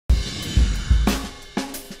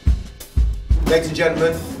Ladies and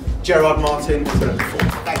gentlemen, Gerrard Martin to perform.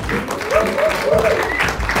 Thank you.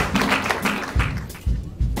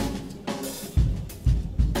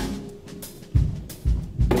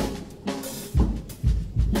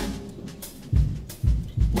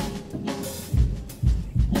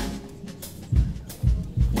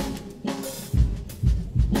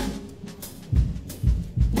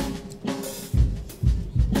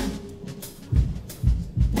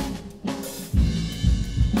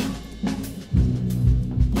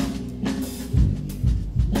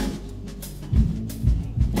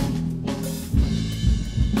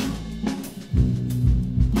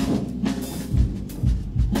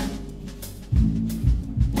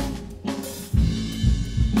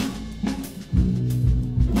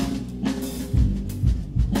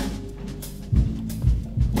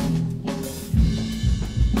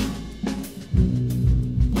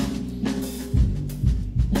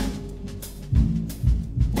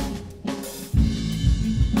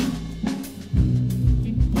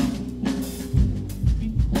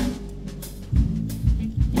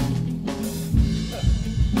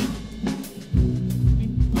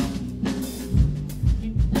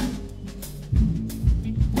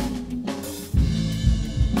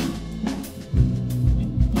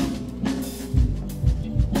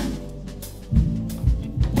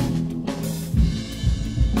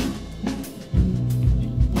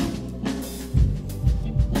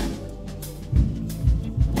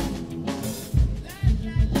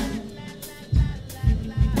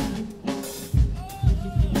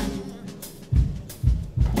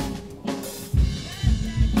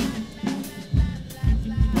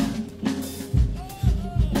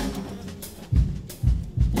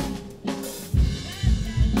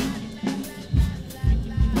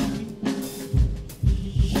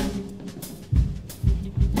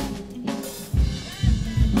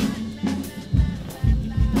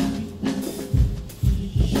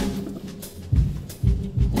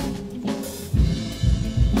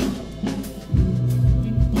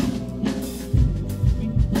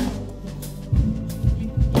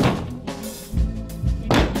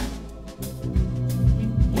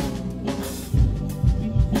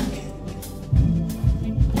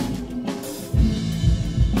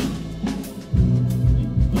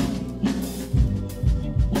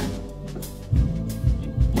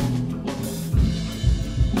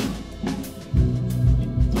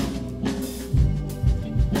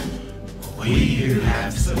 We who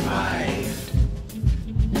have survived.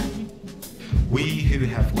 We who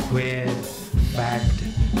have queered, bagged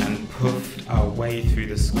and puffed our way through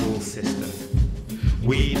the school system.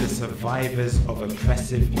 We, the survivors of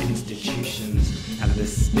oppressive institutions and the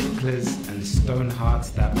sticklers and stone hearts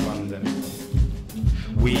that run them.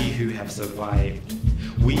 We who have survived.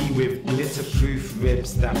 We with glitter-proof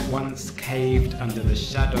ribs that once caved under the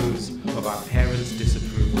shadows of our parents'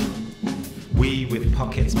 disapproval. We with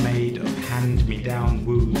pockets made of hand-me-down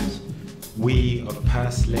wounds. We of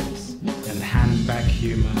purse lips and handbag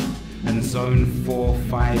humor and zone 4,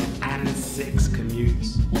 5 and 6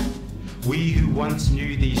 commutes. We who once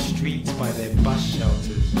knew these streets by their bus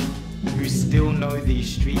shelters, who still know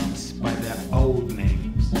these streets by their old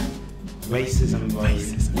names. Racism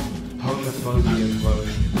road, homophobia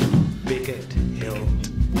road, bigot hilt.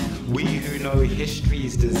 We who know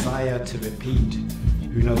history's desire to repeat,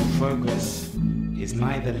 who know progress is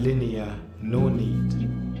neither linear nor neat.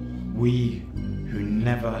 We who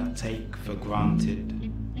never take for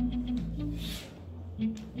granted.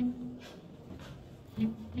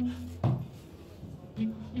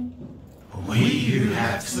 We who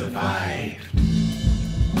have survived.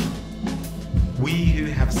 We who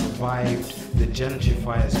have survived the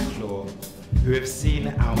gentrifier's claw, who have seen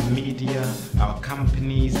our media, our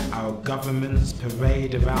companies, our governments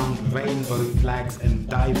parade around rainbow flags and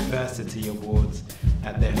diversity awards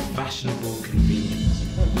at their fashionable convenience.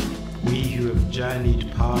 We who have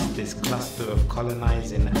journeyed past this cluster of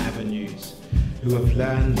colonizing avenues, who have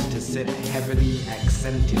learned to sip heavily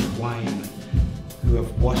accented wine, who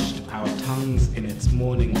have washed our tongues in its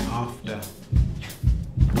morning after.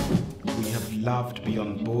 We have loved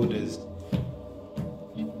beyond borders,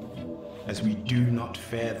 as we do not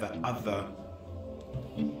fear the other,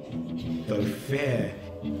 though fear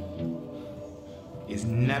is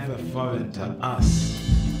never foreign to us.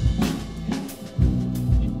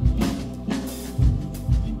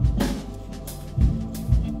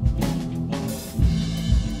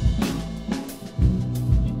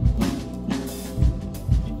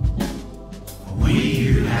 We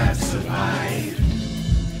who have survived.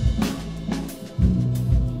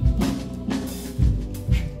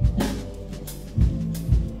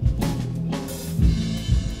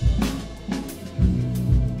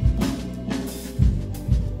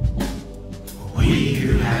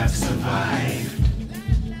 survived.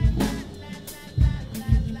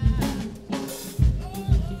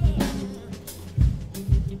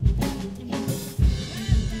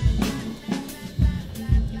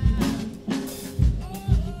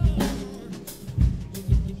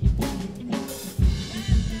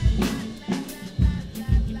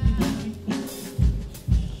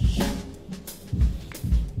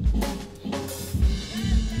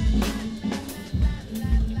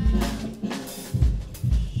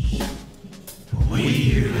 We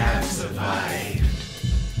who have survived.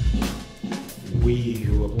 We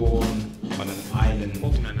who were born on an island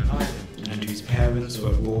and whose parents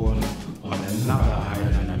were born on another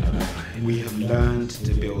island. We have learned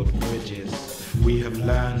to build bridges. We have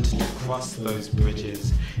learned to cross those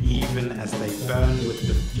bridges, even as they burn with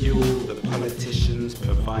the fuel the politicians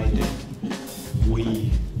provided.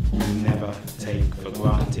 We never take for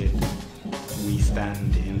granted. We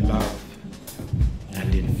stand in love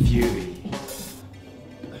and in fury.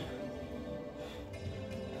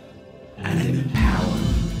 And in power.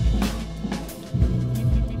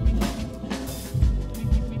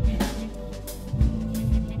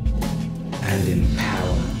 And in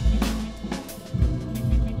power.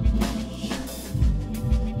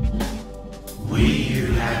 We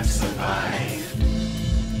who have survived.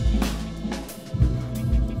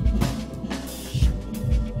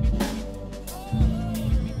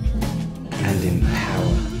 And in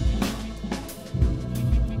power.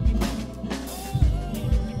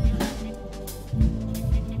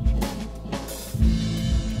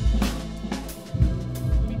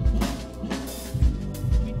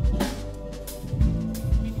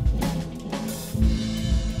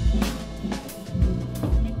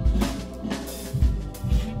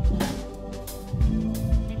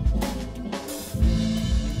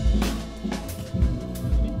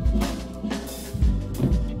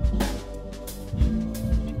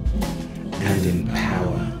 And in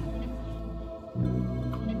power.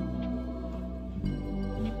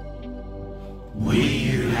 We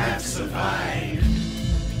who have survived.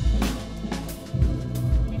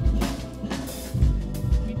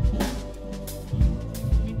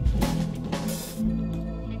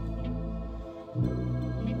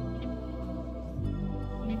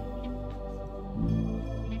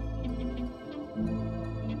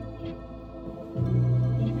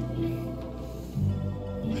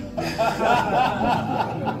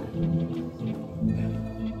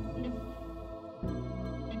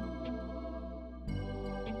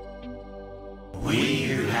 We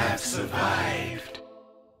who have survived.